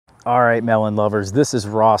All right, melon lovers, this is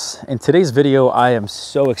Ross. In today's video, I am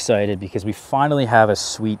so excited because we finally have a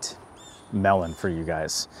sweet melon for you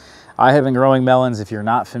guys. I have been growing melons. If you're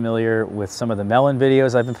not familiar with some of the melon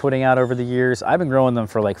videos I've been putting out over the years, I've been growing them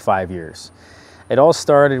for like 5 years. It all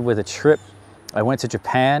started with a trip. I went to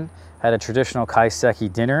Japan, had a traditional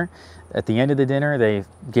kaiseki dinner. At the end of the dinner, they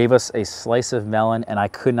gave us a slice of melon and I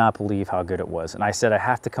could not believe how good it was. And I said, I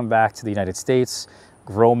have to come back to the United States,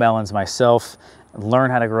 grow melons myself,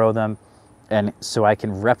 learn how to grow them, and so I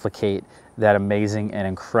can replicate that amazing and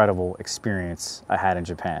incredible experience I had in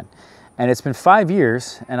Japan. And it's been 5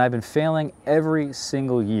 years and I've been failing every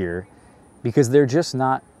single year because they're just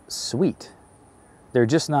not sweet. They're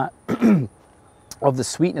just not of the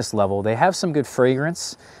sweetness level. They have some good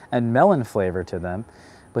fragrance and melon flavor to them,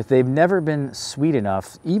 but they've never been sweet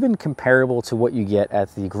enough, even comparable to what you get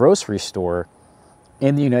at the grocery store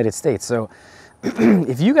in the United States. So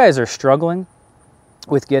if you guys are struggling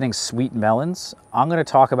with getting sweet melons, I'm going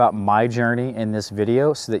to talk about my journey in this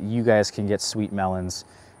video so that you guys can get sweet melons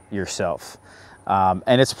yourself.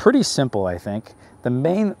 And it's pretty simple, I think. The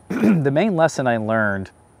main lesson I learned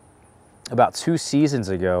about 2 seasons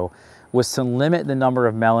ago was to limit the number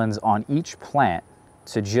of melons on each plant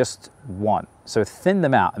to just 1. So thin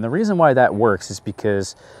them out. And the reason why that works is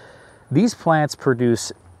because these plants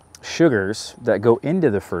produce sugars that go into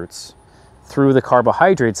the fruits through the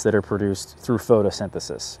carbohydrates that are produced through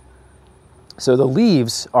photosynthesis. So the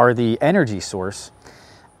leaves are the energy source.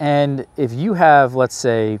 And if you have, let's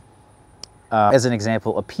say, as an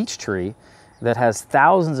example, a peach tree that has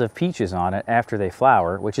thousands of peaches on it after they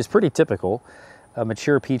flower, which is pretty typical, a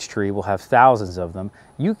mature peach tree will have thousands of them.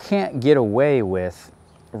 You can't get away with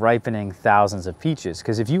ripening thousands of peaches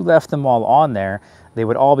because if you left them all on there, they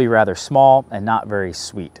would all be rather small and not very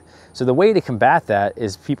sweet. So the way to combat that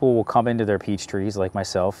is people will come into their peach trees like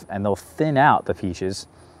myself and they'll thin out the peaches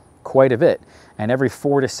quite a bit. And every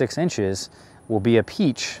 4 to 6 inches will be a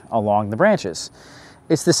peach along the branches.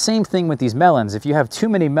 It's the same thing with these melons. If you have too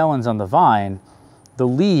many melons on the vine, the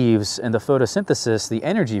leaves and the photosynthesis, the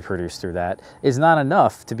energy produced through that, is not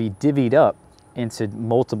enough to be divvied up into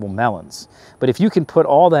multiple melons. But if you can put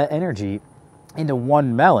all that energy into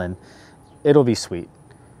one melon, it'll be sweet.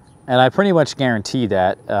 And I pretty much guarantee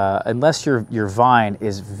that unless your vine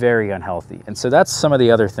is very unhealthy. And so that's some of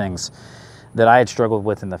the other things that I had struggled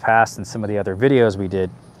with in the past and some of the other videos we did.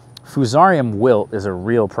 Fusarium wilt is a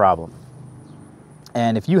real problem.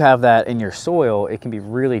 And if you have that in your soil, it can be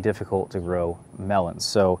really difficult to grow melons.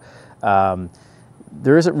 So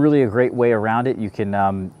there isn't really a great way around it. You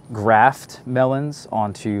can graft melons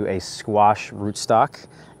onto a squash rootstock.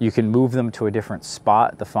 You can move them to a different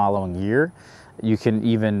spot the following year. You can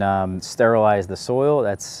even sterilize the soil.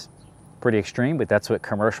 That's pretty extreme, but that's what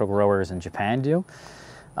commercial growers in Japan do.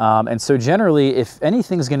 And so generally, if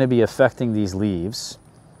anything's going to be affecting these leaves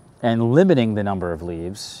and limiting the number of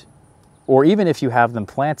leaves, or even if you have them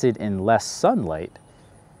planted in less sunlight,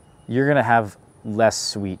 you're going to have less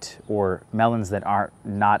sweet or melons that are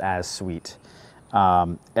not as sweet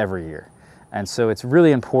every year. And so it's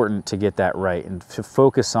really important to get that right and to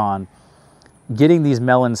focus on getting these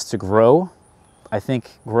melons to grow. I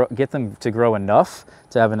think get them to grow enough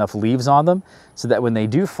to have enough leaves on them so that when they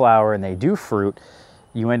do flower and they do fruit,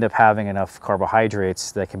 you end up having enough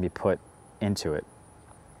carbohydrates that can be put into it.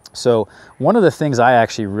 So one of the things I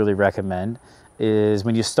actually really recommend is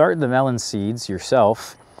when you start the melon seeds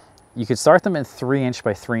yourself, you could start them in 3-inch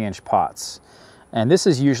by 3-inch pots. And this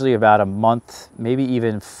is usually about a month, maybe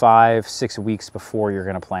even 5-6 weeks before you're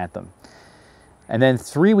going to plant them. And then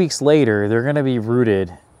 3 weeks later, they're going to be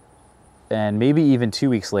rooted, and maybe even 2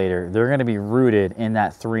 weeks later, they're going to be rooted in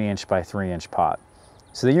that 3-inch by 3-inch pot.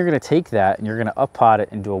 So then you're going to take that and you're going to up pot it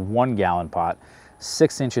into a 1-gallon pot,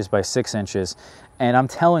 6 inches by 6 inches. And I'm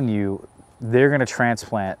telling you, they're going to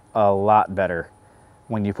transplant a lot better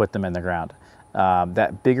when you put them in the ground.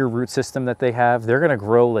 That bigger root system that they have, they're going to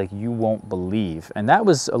grow like you won't believe. And that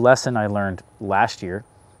was a lesson I learned last year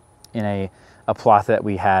in a plot that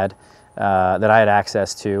we had, that I had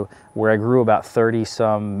access to, where I grew about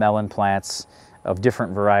 30-some melon plants of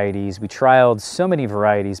different varieties. We trialed so many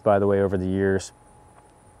varieties, by the way, over the years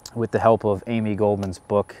with the help of Amy Goldman's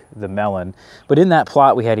book, The Melon. But in that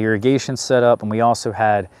plot, we had irrigation set up, and we also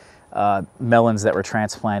had melons that were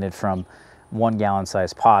transplanted from 1-gallon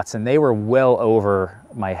size pots, and they were well over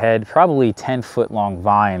my head, probably 10-foot long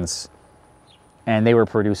vines, and they were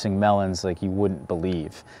producing melons like you wouldn't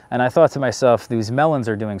believe. And I thought to myself, these melons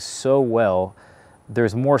are doing so well.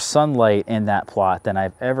 There's more sunlight in that plot than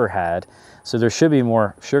I've ever had, so there should be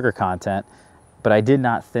more sugar content, but I did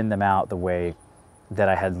not thin them out the way that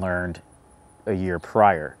I had learned a year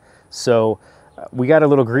prior. So We got a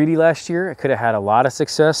little greedy last year. I could have had a lot of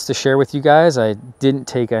success to share with you guys. I didn't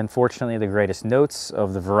take, unfortunately, the greatest notes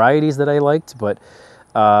of the varieties that I liked, but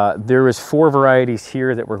there was 4 varieties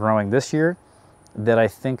here that we're growing this year that I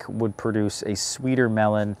think would produce a sweeter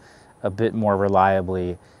melon a bit more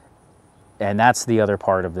reliably. And that's the other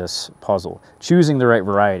part of this puzzle, choosing the right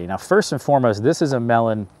variety. Now, first and foremost, this is a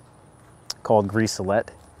melon called Griselette.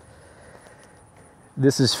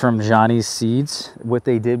 This is from Johnny's Seeds. What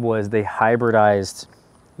they did was they hybridized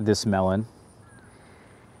this melon,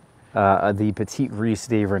 the Petite Grise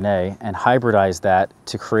de Rene, and hybridized that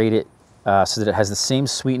to create it so that it has the same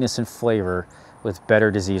sweetness and flavor with better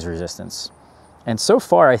disease resistance. And so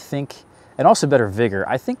far, I think, and also better vigor,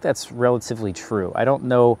 I think that's relatively true. I don't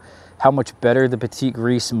know how much better the Petite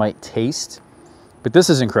Grise might taste, but this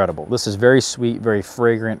is incredible. This is very sweet, very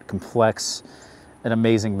fragrant, complex, an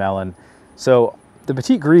amazing melon. So the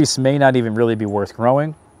Petite Grise may not even really be worth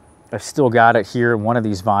growing. I've still got it here. One of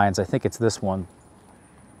these vines, I think it's this one,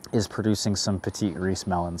 is producing some Petite Grise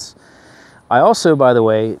melons. I also, by the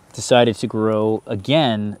way, decided to grow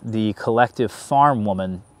again the Collective Farm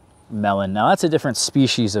Woman melon. Now that's a different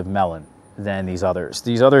species of melon than these others.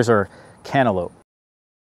 These others are cantaloupe.